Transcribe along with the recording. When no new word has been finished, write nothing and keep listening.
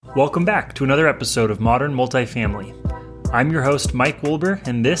Welcome back to another episode of Modern Multifamily. I'm your host, Mike Wilbur,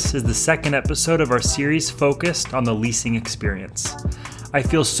 and this is the second episode of our series focused on the leasing experience. I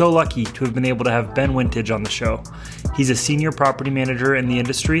feel so lucky to have been able to have Ben Wintage on the show. He's a senior property manager in the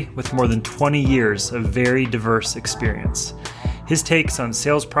industry with more than 20 years of very diverse experience. His takes on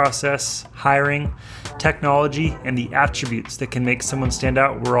sales process, hiring, technology, and the attributes that can make someone stand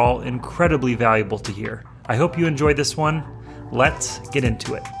out were all incredibly valuable to hear. I hope you enjoyed this one. Let's get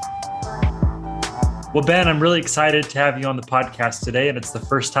into it. Well, Ben, I'm really excited to have you on the podcast today, and it's the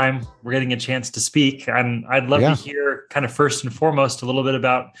first time we're getting a chance to speak. And I'd love to hear kind of first and foremost a little bit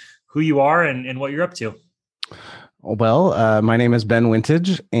about who you are and what you're up to. Well, my name is Ben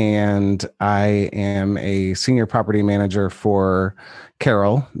Wintage, and I am a senior property manager for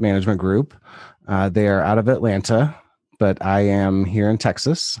Carroll Management Group. They are out of Atlanta, but I am here in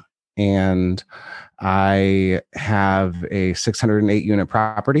Texas, and I have a 608 unit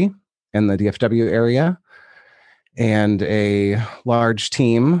property in the DFW area and a large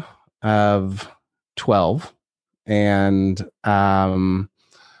team of 12. And I've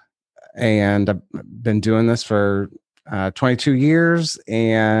been doing this for 22 years,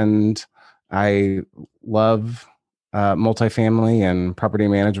 and I love multifamily and property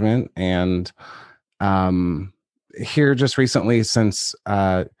management. And here just recently, since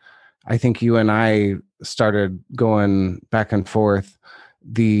I think you and I started going back and forth,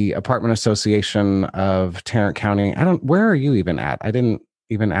 the Apartment Association of Tarrant County. Where are you even at? I didn't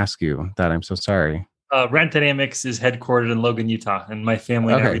even ask you that. I'm so sorry. Rent Dynamics is headquartered in Logan, Utah, and my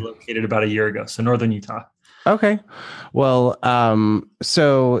family and I relocated about a year ago. So Northern Utah. Okay. Well,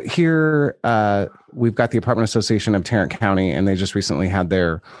 so here we've got the Apartment Association of Tarrant County, and they just recently had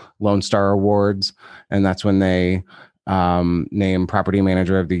their Lone Star Awards, and that's when they name Property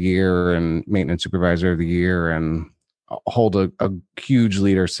Manager of the Year and Maintenance Supervisor of the Year, and hold a huge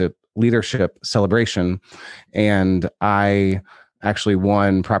leadership celebration. And I actually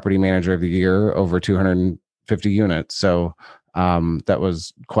won Property Manager of the Year over 250 units. So that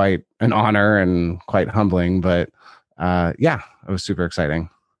was quite an honor and quite humbling, but it was super exciting.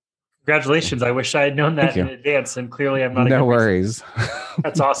 Congratulations. I wish I had known that in advance, and clearly I'm not. No worries.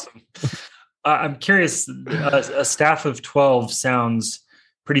 That's awesome. I'm curious, a staff of 12 sounds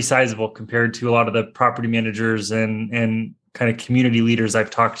pretty sizable compared to a lot of the property managers and kind of community leaders I've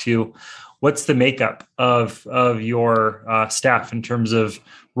talked to. What's the makeup of your staff in terms of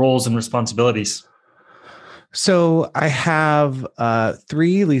roles and responsibilities? So I have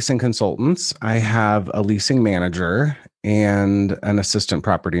 3 leasing consultants. I have a leasing manager and an assistant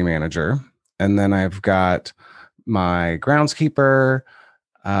property manager. And then I've got my groundskeeper,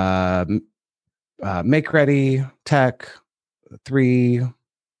 make ready tech, 3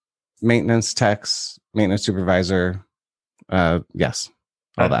 maintenance techs, maintenance supervisor. Yes.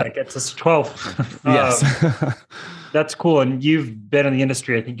 All that gets us to 12. Yes. That's cool. And you've been in the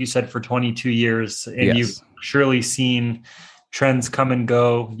industry, I think you said, for 22 years, and you've surely seen trends come and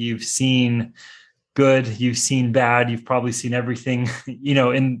go. You've seen good, you've seen bad, you've probably seen everything,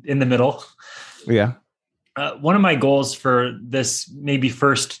 in the middle. Yeah. One of my goals for this maybe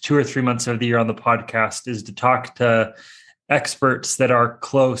first 2 or 3 months of the year on the podcast is to talk to experts that are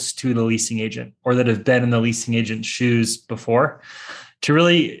close to the leasing agent or that have been in the leasing agent's shoes before, to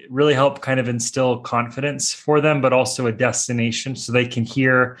really, really help kind of instill confidence for them, but also a destination so they can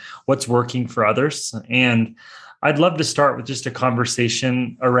hear what's working for others. And I'd love to start with just a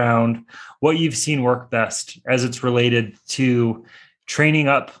conversation around what you've seen work best as it's related to training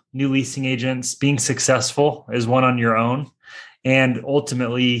up new leasing agents, being successful as one on your own, and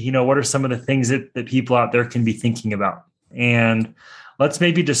ultimately, what are some of the things that people out there can be thinking about? And let's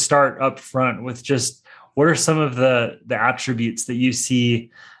maybe just start up front with just what are some of the attributes that you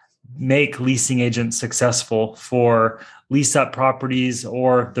see make leasing agents successful for lease up properties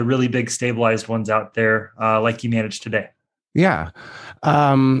or the really big stabilized ones out there like you manage today? Yeah.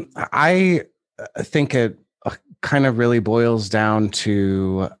 I think it kind of really boils down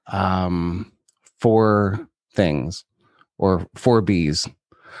to 4 things, or 4 B's.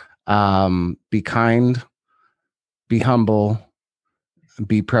 Be kind, be humble,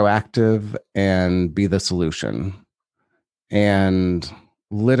 be proactive, and be the solution. And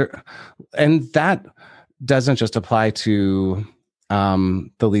that doesn't just apply to the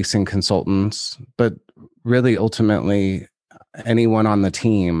leasing consultants, but really ultimately anyone on the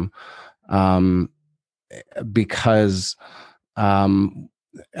team, because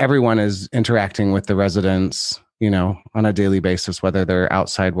everyone is interacting with the residents, on a daily basis, whether they're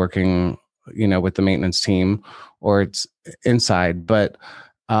outside working, with the maintenance team or it's inside. But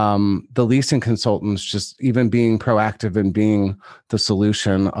the leasing consultants just even being proactive and being the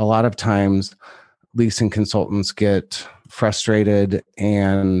solution. A lot of times leasing consultants get frustrated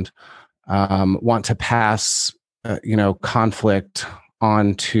and want to pass, conflict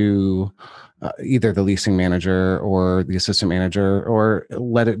on to either the leasing manager or the assistant manager, or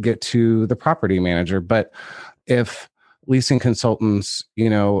let it get to the property manager. But if leasing consultants,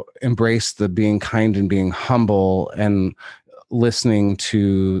 embrace the being kind and being humble and listening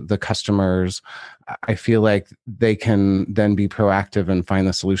to the customers, I feel like they can then be proactive and find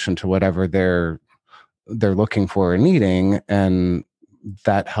the solution to whatever they're looking for or needing, and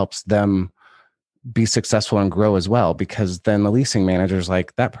that helps them be successful and grow as well, because then the leasing manager's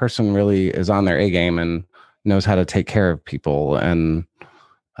like, that person really is on their A game and knows how to take care of people. And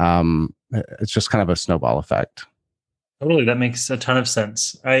it's just kind of a snowball effect. Totally. That makes a ton of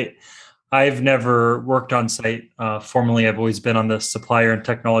sense. I've never worked on site formally. I've always been on the supplier and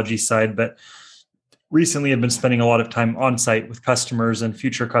technology side, but recently I've been spending a lot of time on site with customers and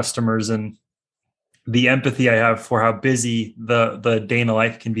future customers, and the empathy I have for how busy the day in the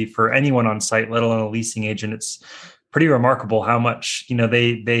life can be for anyone on site, let alone a leasing agent. It's pretty remarkable how much,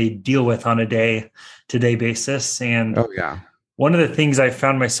 they deal with on a day-to-day basis. And oh yeah, one of the things I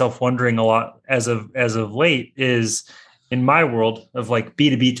found myself wondering a lot as of late is, in my world of like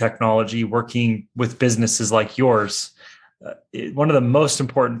B2B technology, working with businesses like yours, one of the most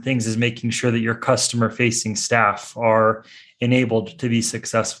important things is making sure that your customer facing staff are enabled to be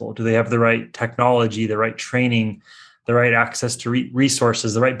successful. Do they have the right technology, the right training, the right access to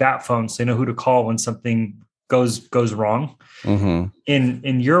resources, the right bat phone, so they know who to call when something goes wrong? Mm-hmm.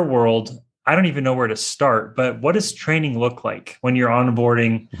 In your world, I don't even know where to start, but what does training look like when you're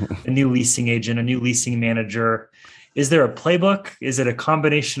onboarding a new leasing agent, a new leasing manager? Is there a playbook? Is it a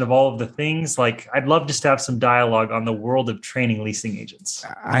combination of all of the things? Like, I'd love just to have some dialogue on the world of training leasing agents.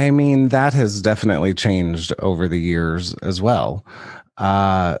 I mean, that has definitely changed over the years as well.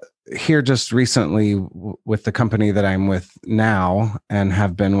 Here just recently with the company that I'm with now and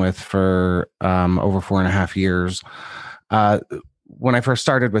have been with for over 4.5 years. When I first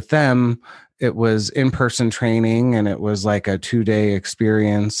started with them, it was in-person training, and it was like a 2-day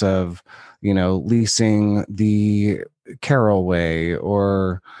experience of, leasing the Carroll way,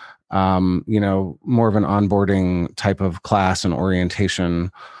 or, more of an onboarding type of class and orientation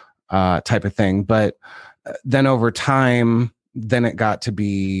type of thing. But then over time, then it got to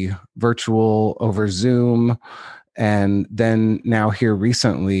be virtual over Zoom. And then now here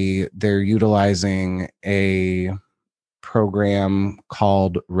recently, they're utilizing a program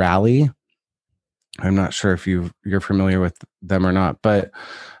called Rally. I'm not sure if you're familiar with them or not, but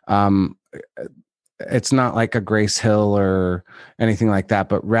it's not like a Grace Hill or anything like that,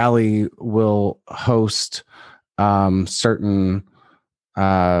 but Rally will host certain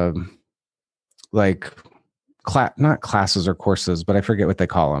like not classes or courses, but I forget what they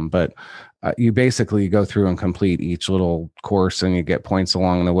call them. But you basically go through and complete each little course, and you get points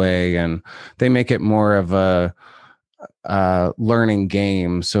along the way, and they make it more of a learning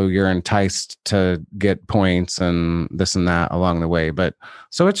game, so you're enticed to get points and this and that along the way. But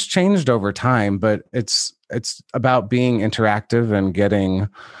so it's changed over time, but it's about being interactive and getting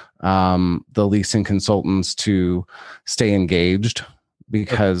the leasing consultants to stay engaged,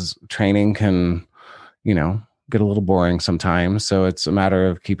 because training can get a little boring sometimes. So it's a matter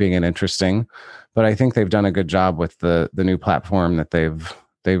of keeping it interesting. But I think they've done a good job with the new platform that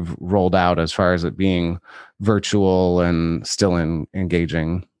they've rolled out, as far as it being virtual and still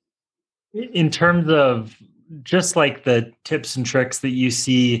engaging. In terms of just like the tips and tricks that you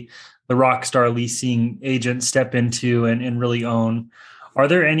see the Rockstar leasing agent step into and really own, are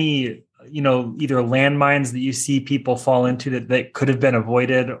there any, either landmines that you see people fall into that could have been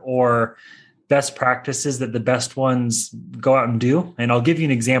avoided, or best practices that the best ones go out and do? And I'll give you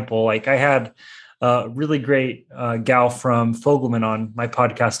an example. Like, I had a really great gal from Fogelman on my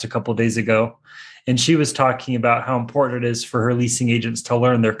podcast a couple of days ago. And she was talking about how important it is for her leasing agents to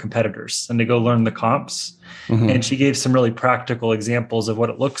learn their competitors and to go learn the comps. Mm-hmm. And she gave some really practical examples of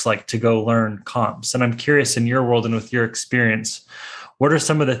what it looks like to go learn comps. And I'm curious, in your world and with your experience, what are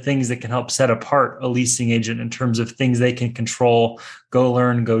some of the things that can help set apart a leasing agent in terms of things they can control, go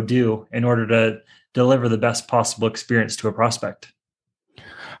learn, go do, in order to deliver the best possible experience to a prospect?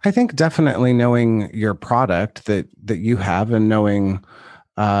 I think definitely knowing your product that you have, and knowing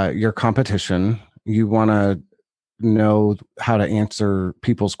your competition. You want to know how to answer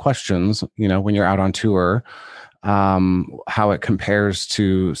people's questions, when you're out on tour, how it compares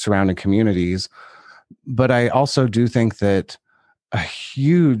to surrounding communities. But I also do think that a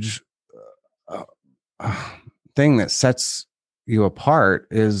huge thing that sets, you apart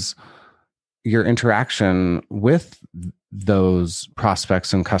is your interaction with those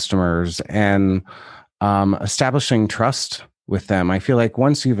prospects and customers, and establishing trust with them. I feel like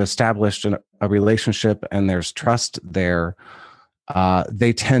once you've established a relationship and there's trust there,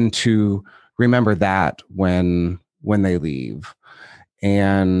 they tend to remember that when they leave.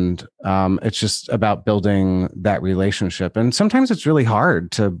 And it's just about building that relationship. And sometimes it's really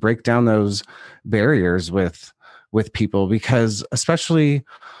hard to break down those barriers with people, because especially,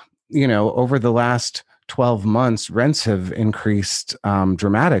 over the last 12 months, rents have increased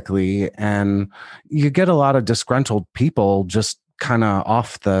dramatically, and you get a lot of disgruntled people just kind of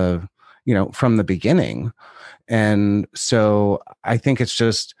off the, from the beginning. And so I think it's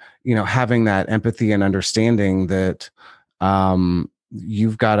just, having that empathy and understanding that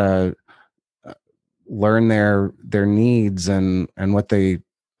you've got to learn their needs and what they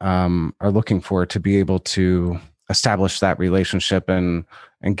are looking for to be able to establish that relationship and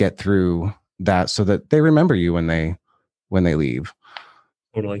get through that, so that they remember you when they leave.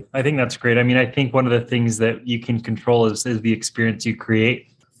 Totally. I think that's great. I mean, I think one of the things that you can control is the experience you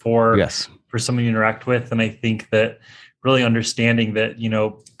create for someone you interact with. And I think that really understanding that,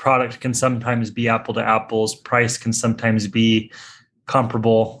 product can sometimes be apple to apples, price can sometimes be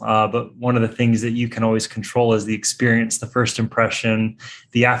comparable. But one of the things that you can always control is the experience, the first impression,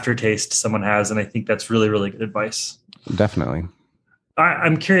 the aftertaste someone has. And I think that's really, really good advice. Definitely.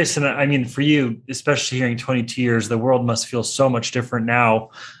 I'm curious, and I mean, for you, especially hearing 22 years, the world must feel so much different now,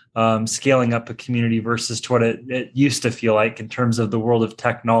 scaling up a community versus to what it used to feel like in terms of the world of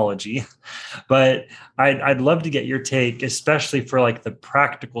technology. But I'd love to get your take, especially for like the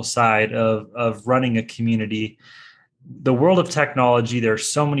practical side of running a community. The world of technology, there are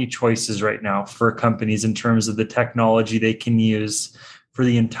so many choices right now for companies in terms of the technology they can use for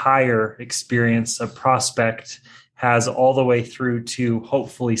the entire experience. A prospect has all the way through to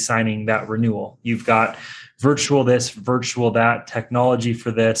hopefully signing that renewal. You've got virtual this, virtual that, technology for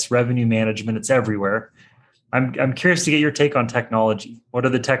this, revenue management, it's everywhere. I'm curious to get your take on technology. What are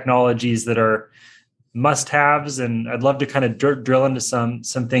the technologies that are must-haves? And I'd love to kind of drill into some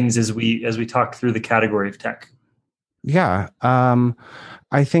things as we talk through the category of tech. Yeah.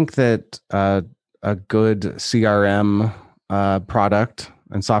 I think that a good CRM product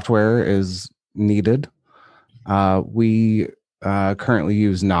and software is needed. We currently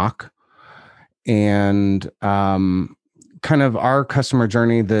use Knock, and kind of our customer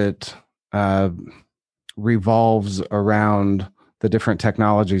journey that revolves around the different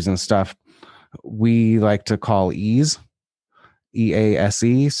technologies and stuff, we like to call EASE,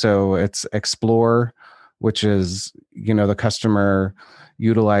 EASE. So it's Explore, which is, the customer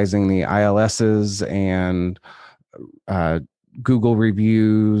utilizing the ILSs and Google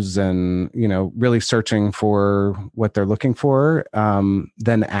reviews and, really searching for what they're looking for.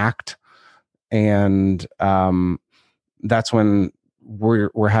 Then ACT. And that's when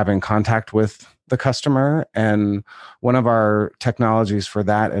we're having contact with the customer. And one of our technologies for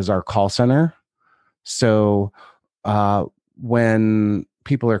that is our call center. So when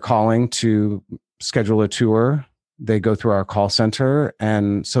people are calling to schedule a tour, they go through our call center.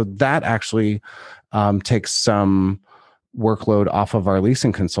 And so that actually takes some workload off of our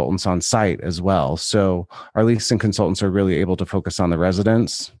leasing consultants on site as well. So our leasing consultants are really able to focus on the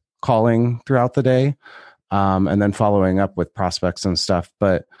residents calling throughout the day, and then following up with prospects and stuff.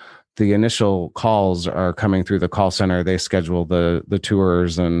 But the initial calls are coming through the call center. They schedule the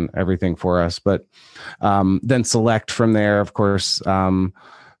tours and everything for us. But then select from there, of course, having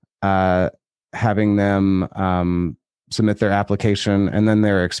them submit their application and then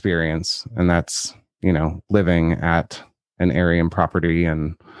their experience. And that's, living at an Arium property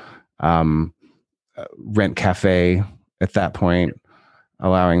and Rent Cafe at that point,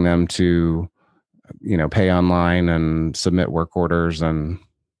 allowing them to, pay online and submit work orders and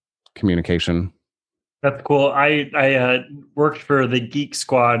communication. That's cool. I worked for the Geek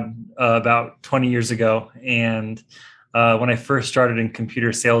Squad about 20 years ago. And when I first started in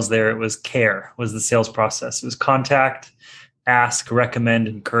computer sales there, it was CARE was the sales process. It was contact, ask, recommend,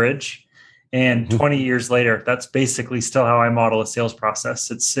 encourage. And 20 years later, that's basically still how I model a sales process.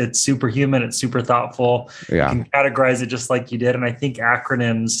 It's superhuman. It's super thoughtful. Yeah. You can categorize it just like you did. And I think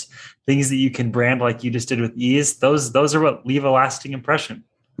acronyms, things that you can brand like you just did with EASE, those are what leave a lasting impression.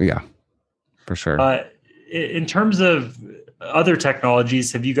 Yeah, for sure. In terms of other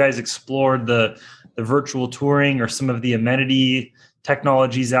technologies, have you guys explored the virtual touring or some of the amenity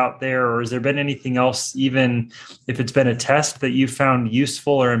technologies out there, or has there been anything else, even if it's been a test, that you found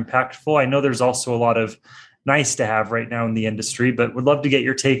useful or impactful? I know there's also a lot of nice to have right now in the industry, but would love to get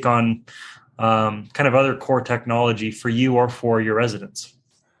your take on kind of other core technology for you or for your residents?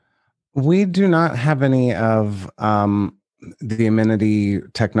 We do not have any of the amenity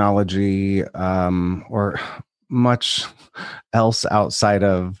technology or much else outside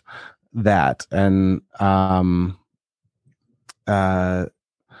of that. And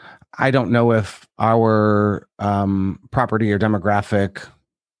I don't know if our property or demographic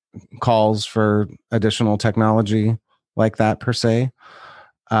calls for additional technology like that per se.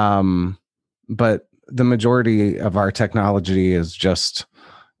 But the majority of our technology is just,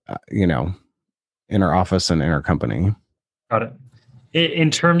 in our office and in our company. Got it.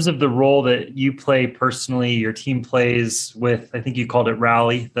 In terms of the role that you play personally, your team plays with, I think you called it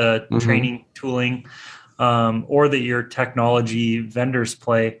Rally, the training tooling, or that your technology vendors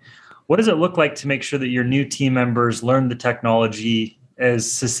play, what does it look like to make sure that your new team members learn the technology as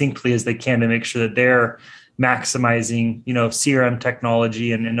succinctly as they can to make sure that they're maximizing, CRM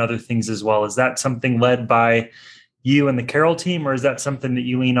technology and other things as well? Is that something led by you and the Carroll team, or is that something that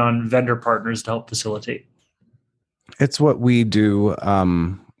you lean on vendor partners to help facilitate? It's what we do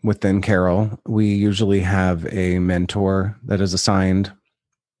within Carroll. We usually have a mentor that is assigned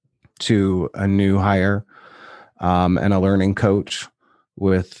to a new hire and a learning coach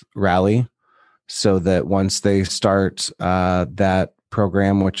with Rally, so that once they start that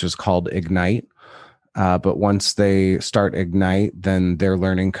program, which is called Ignite, but once they start Ignite, then their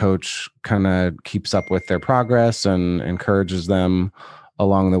learning coach kind of keeps up with their progress and encourages them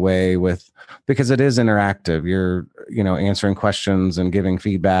along the way because it is interactive. You're, answering questions and giving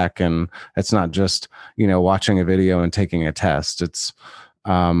feedback, and it's not just, watching a video and taking a test. It's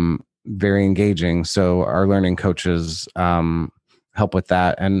very engaging. So our learning coaches help with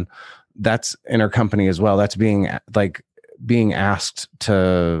that. And that's intercompany as well. That's being asked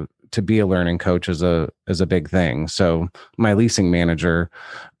to be a learning coach is a big thing. So my leasing manager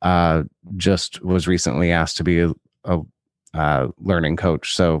just was recently asked to be a learning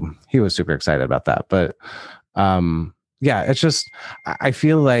coach. So he was super excited about that. But it's just, I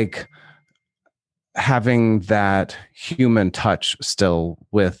feel like having that human touch still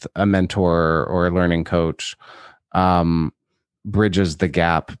with a mentor or a learning coach bridges the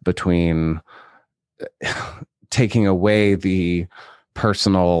gap between taking away the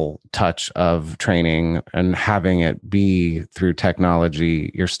personal touch of training and having it be through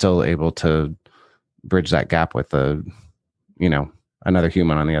technology. You're still able to bridge that gap with another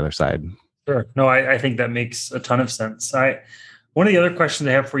human on the other side. Sure. No, I think that makes a ton of sense. One of the other questions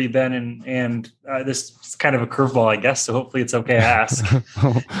I have for you, Ben, and this is kind of a curveball, I guess, so hopefully it's okay to ask,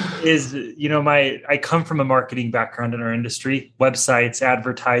 is, I come from a marketing background in our industry, websites,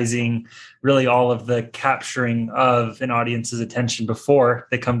 advertising, really all of the capturing of an audience's attention before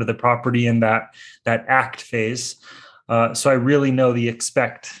they come to the property in that act phase. So I really know the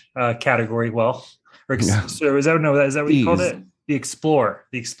expect category well. So is that what you called it? The explore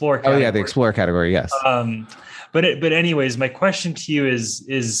category. Oh yeah, the explore category. Yes. But anyways, my question to you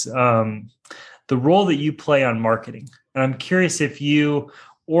is the role that you play on marketing, and I'm curious if you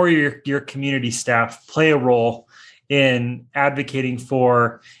or your community staff play a role in advocating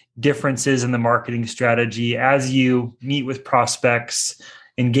for differences in the marketing strategy as you meet with prospects,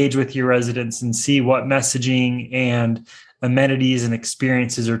 engage with your residents, and see what messaging and amenities and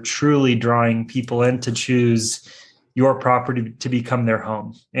experiences are truly drawing people in to choose your property to become their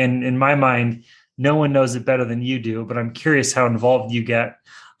home. And in my mind, no one knows it better than you do, but I'm curious how involved you get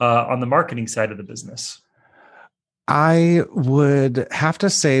on the marketing side of the business. I would have to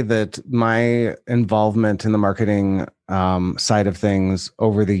say that my involvement in the marketing side of things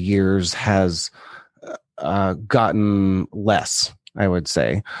over the years has gotten less, I would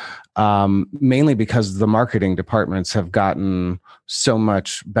say, mainly because the marketing departments have gotten so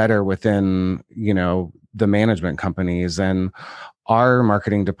much better within, the management companies, and our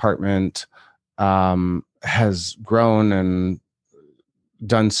marketing department has grown and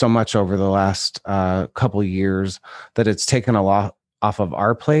done so much over the last couple of years that it's taken a lot off of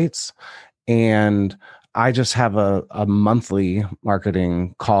our plates. And I just have a monthly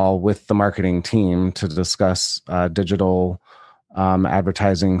marketing call with the marketing team to discuss digital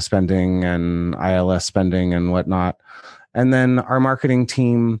advertising spending and ILS spending and whatnot. And then our marketing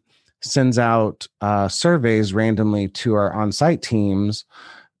team sends out surveys randomly to our on-site teams,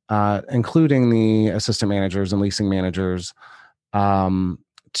 including the assistant managers and leasing managers,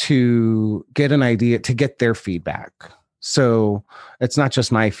 to get an idea, to get their feedback. So it's not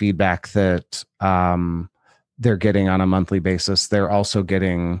just my feedback that they're getting on a monthly basis. They're also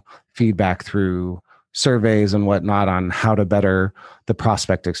getting feedback through surveys and whatnot on how to better the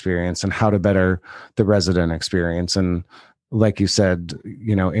prospect experience and how to better the resident experience. And like you said,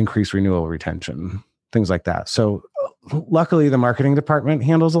 increase renewal retention, things like that. So luckily the marketing department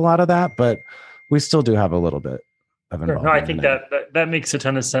handles a lot of that, but we still do have a little bit of Sure. No, I involvement in think there. that makes a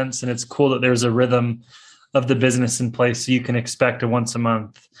ton of sense, and it's cool that there's a rhythm of the business in place, so you can expect a once a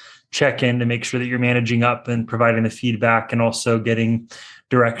month check in to make sure that you're managing up and providing the feedback and also getting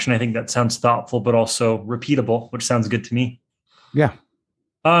direction. I think that sounds thoughtful, but also repeatable, which sounds good to me. Yeah.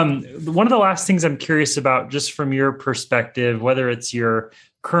 One of the last things I'm curious about, just from your perspective, whether it's your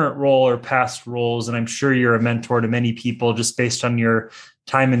current role or past roles, and I'm sure you're a mentor to many people just based on your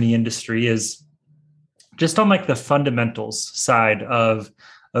time in the industry, is just on like the fundamentals side of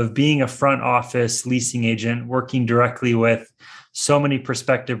being a front office leasing agent, working directly with so many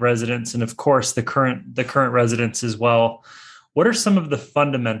prospective residents, and of course the current residents as well. What are some of the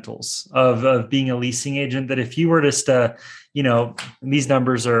fundamentals of being a leasing agent that if you were just to, these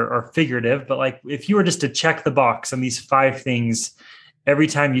numbers are figurative, but like if you were just to check the box on these 5 things every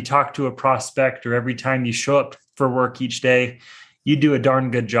time you talk to a prospect or every time you show up for work each day, you do a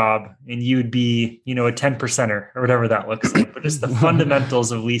darn good job and you would be, a 10 percenter or whatever that looks like. But just the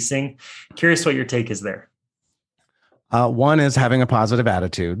fundamentals of leasing. Curious what your take is there. One is having a positive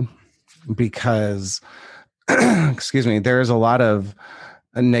attitude because, excuse me, there's a lot of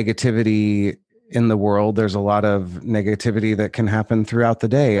negativity in the world. There's a lot of negativity that can happen throughout the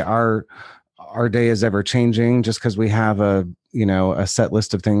day. Our day is ever changing. Just because we have a set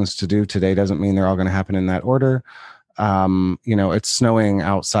list of things to do today doesn't mean they're all going to happen in that order. It's snowing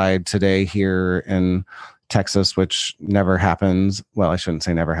outside today here in Texas, which never happens. Well, I shouldn't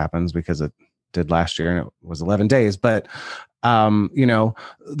say never happens because it did last year and it was 11 days. But,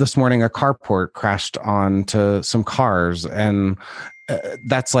 this morning a carport crashed onto some cars, and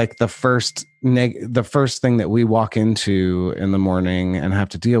that's like the first thing that we walk into in the morning and have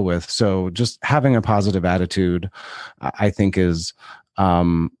to deal with. So just having a positive attitude, I think, is a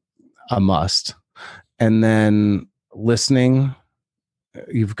must. And then listening,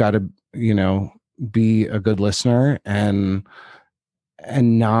 you've got to, be a good listener and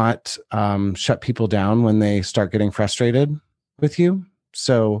not shut people down when they start getting frustrated with you.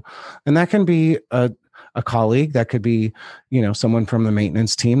 So, and that can be a colleague, that could be, someone from the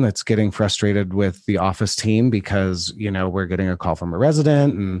maintenance team that's getting frustrated with the office team because, we're getting a call from a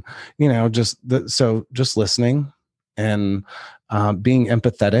resident and, just listening and being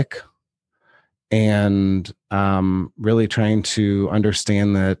empathetic and really trying to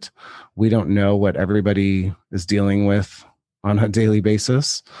understand that we don't know what everybody is dealing with on a daily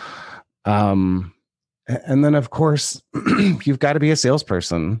basis. And then, of course, you've got to be a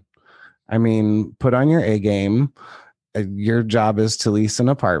salesperson. I mean, put on your A game. Your job is to lease an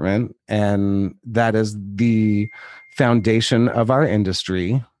apartment, and that is the foundation of our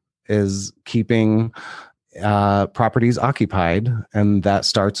industry, is keeping properties occupied, and that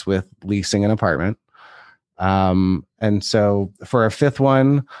starts with leasing an apartment. And so for a fifth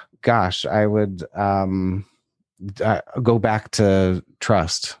one, gosh, I would go back to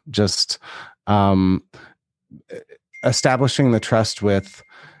trust. Just establishing the trust with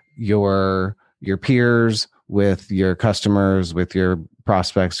your peers, with your customers, with your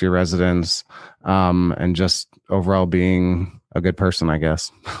prospects, your residents, and just overall being a good person, I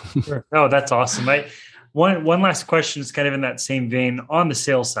guess. Sure. Oh, that's awesome. One last question is kind of in that same vein on the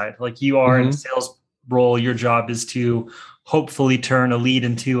sales side. Like you are in a sales role, your job is to hopefully turn a lead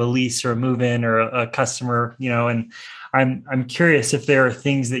into a lease or a move in or a customer, and I'm curious if there are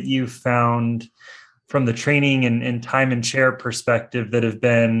things that you've found from the training and time and share perspective that have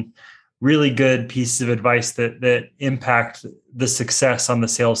been really good pieces of advice that impact the success on the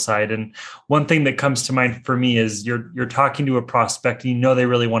sales side. And one thing that comes to mind for me is you're talking to a prospect and they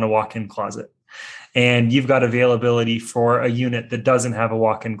really want a walk-in closet. And you've got availability for a unit that doesn't have a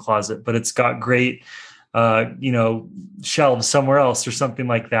walk-in closet, but it's got great, shelves somewhere else or something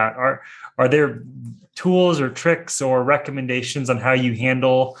like that. Are there tools or tricks or recommendations on how you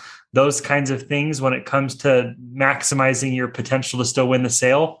handle those kinds of things when it comes to maximizing your potential to still win the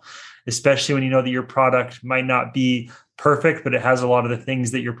sale, especially when you know that your product might not be perfect, but it has a lot of the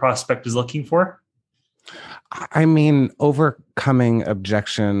things that your prospect is looking for? I mean, overcoming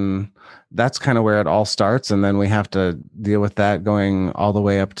objection, that's kind of where it all starts. And then we have to deal with that going all the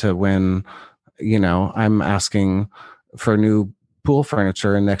way up to when, I'm asking for new pool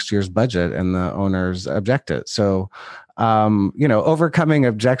furniture in next year's budget and the owners object it. So, overcoming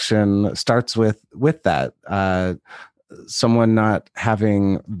objection starts with that. Someone not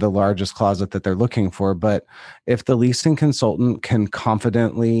having the largest closet that they're looking for. But if the leasing consultant can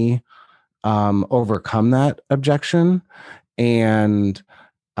confidently overcome that objection and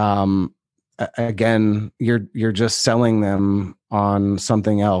again, you're just selling them on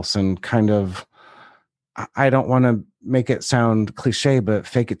something else, and kind of, I don't want to make it sound cliche, but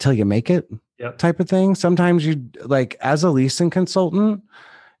fake it till you make it Yep. type of thing. Sometimes you, like, as a leasing consultant,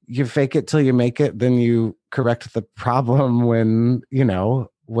 you fake it till you make it, then you correct the problem when,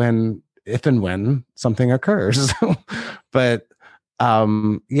 if and when something occurs. But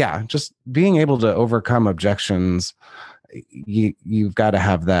yeah, just being able to overcome objections, you've got to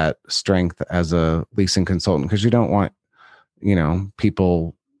have that strength as a leasing consultant, because you don't want,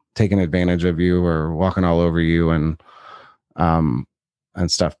 people taking advantage of you or walking all over you and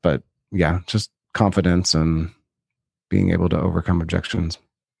stuff. But yeah, just confidence and being able to overcome objections.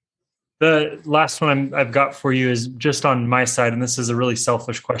 The last one I've got for you is just on my side, and this is a really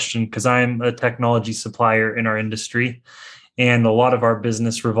selfish question because I'm a technology supplier in our industry, and a lot of our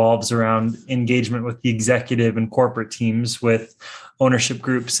business revolves around engagement with the executive and corporate teams, with ownership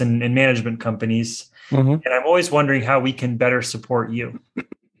groups and management companies. Mm-hmm. And I'm always wondering how we can better support you.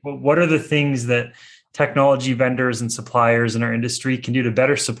 What are the things that technology vendors and suppliers in our industry can do to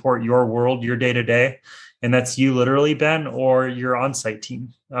better support your world, your day-to-day? And that's you literally, Ben, or your on-site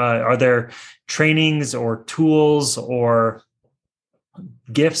team. Are there trainings or tools or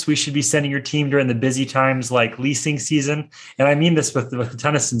gifts we should be sending your team during the busy times like leasing season? And I mean this with a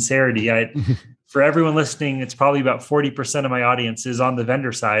ton of sincerity. For everyone listening, it's probably about 40% of my audience is on the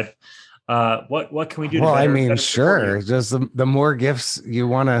vendor side. What can we do? Well, sure. Just the more gifts you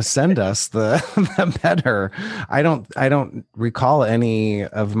want to send us, the better. I don't recall any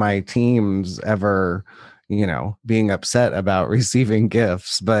of my teams ever, being upset about receiving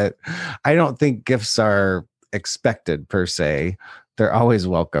gifts, but I don't think gifts are expected per se. They're always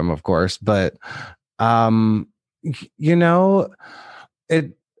welcome, of course, but I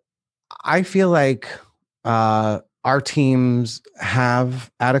feel like our teams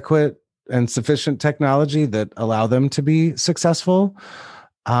have adequate and sufficient technology that allow them to be successful.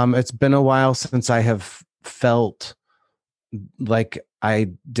 It's been a while since I have felt like I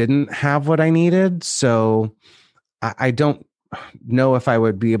didn't have what I needed. So I don't know if I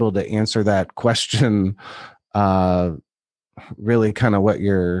would be able to answer that question, really kind of what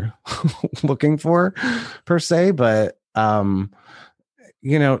you're looking for per se, but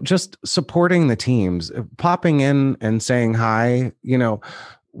just supporting the teams, popping in and saying hi.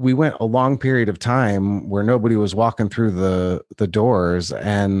 We went a long period of time where nobody was walking through the doors,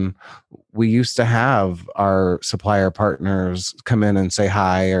 and we used to have our supplier partners come in and say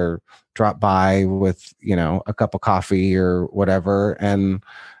hi or drop by with, a cup of coffee or whatever. And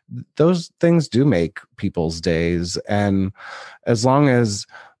those things do make people's days. And as long as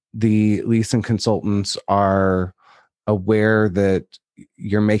the leasing consultants are aware that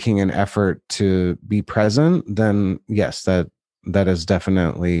you're making an effort to be present, then yes, that is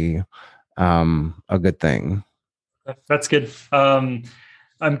definitely a good thing. That's good.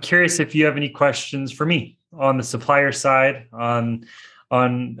 I'm curious if you have any questions for me on the supplier side, on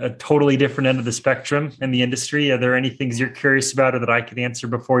a totally different end of the spectrum in the industry. Are there any things you're curious about or that I could answer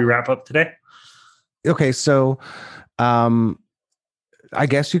before we wrap up today? Okay, so I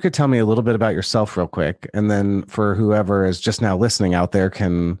guess you could tell me a little bit about yourself real quick, and then for whoever is just now listening out there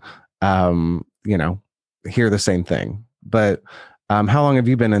can, hear the same thing. But how long have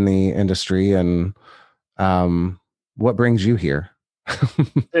you been in the industry, and what brings you here?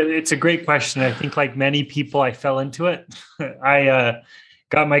 It's a great question. I think like many people, I fell into it. I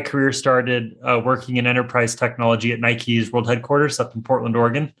got my career started working in enterprise technology at Nike's world headquarters up in Portland,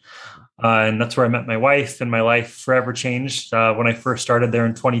 Oregon. And that's where I met my wife, and my life forever changed when I first started there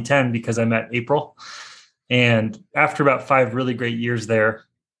in 2010 because I met April. And after about 5 really great years there,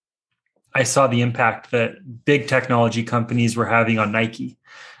 I saw the impact that big technology companies were having on Nike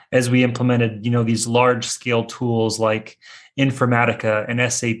as we implemented, these large scale tools like Informatica and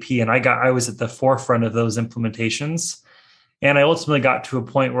SAP. And I was at the forefront of those implementations. And I ultimately got to a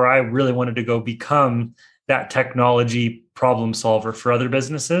point where I really wanted to go become that technology problem solver for other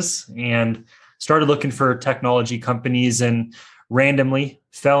businesses, and started looking for technology companies, and randomly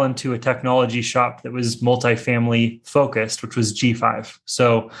fell into a technology shop that was multifamily focused, which was G5.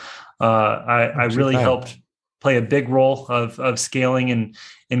 So I really helped play a big role of scaling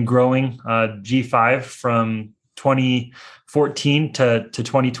and growing G5 from 2014 to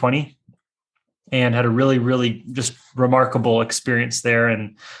 2020, and had a really, really just remarkable experience there.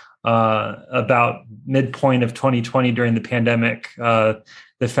 And about midpoint of 2020 during the pandemic, the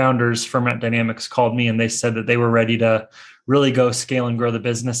founders from Rent Dynamics called me, and they said that they were ready to really go scale and grow the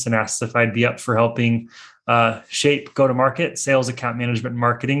business, and asked if I'd be up for helping shape go-to-market, sales, account management, and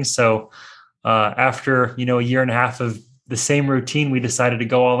marketing. So after, a year and a half of the same routine, we decided to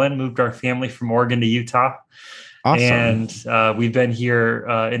go all in, moved our family from Oregon to Utah. Awesome. And we've been here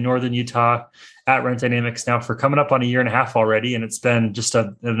in Northern Utah at Rent Dynamics now for coming up on a year and a half already. And it's been just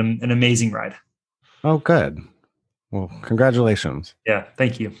an amazing ride. Oh, good. Well, congratulations. Yeah,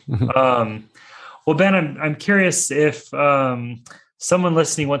 thank you. Well, Ben, I'm curious if someone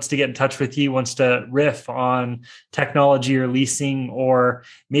listening wants to get in touch with you, wants to riff on technology or leasing, or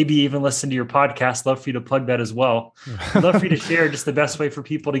maybe even listen to your podcast. Love for you to plug that as well. I'd love for you to share just the best way for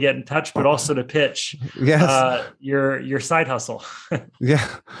people to get in touch, but also to pitch your side hustle. Yeah.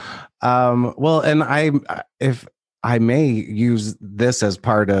 Well, and if I may use this as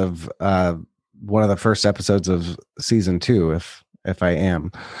part of one of the first episodes of season 2, if I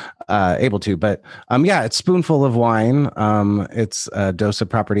am able to, but it's Spoonful of Wine. It's a dose of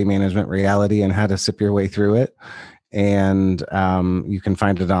property management reality and how to sip your way through it. And you can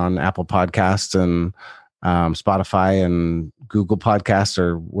find it on Apple Podcasts and Spotify and Google Podcasts,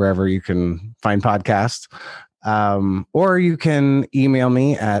 or wherever you can find podcasts. Or you can email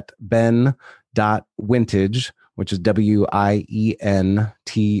me at ben.wintege, which is WIENTGE,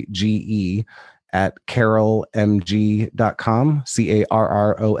 at carrollmg.com,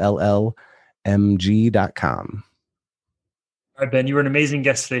 CARROLLMG.com. All right, Ben, you were an amazing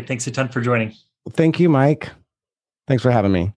guest today. Thanks a ton for joining. Thank you, Mike. Thanks for having me.